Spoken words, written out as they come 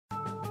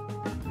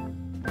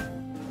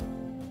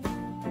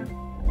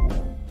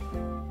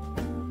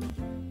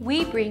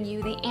we bring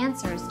you the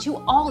answers to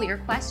all your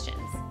questions.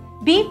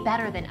 Be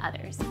better than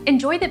others.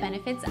 Enjoy the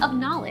benefits of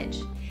knowledge.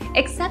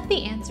 Accept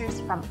the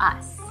answers from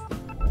us.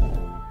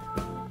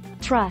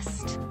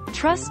 Trust.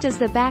 Trust is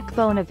the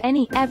backbone of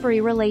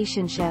every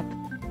relationship.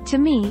 To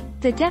me,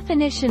 the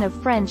definition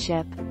of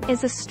friendship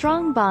is a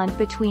strong bond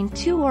between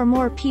two or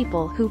more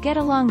people who get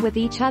along with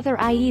each other,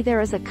 i.e.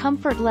 there is a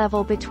comfort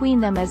level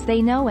between them as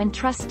they know and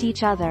trust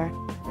each other.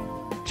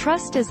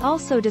 Trust is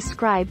also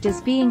described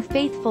as being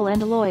faithful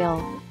and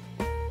loyal.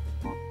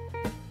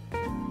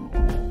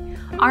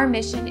 Our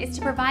mission is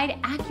to provide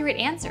accurate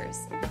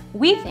answers.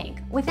 We think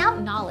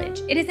without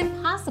knowledge, it is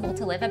impossible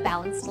to live a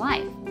balanced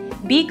life.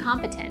 Be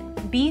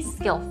competent, be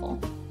skillful.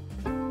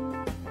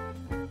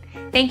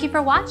 Thank you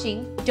for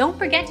watching. Don't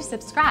forget to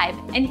subscribe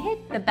and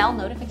hit the bell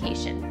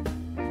notification.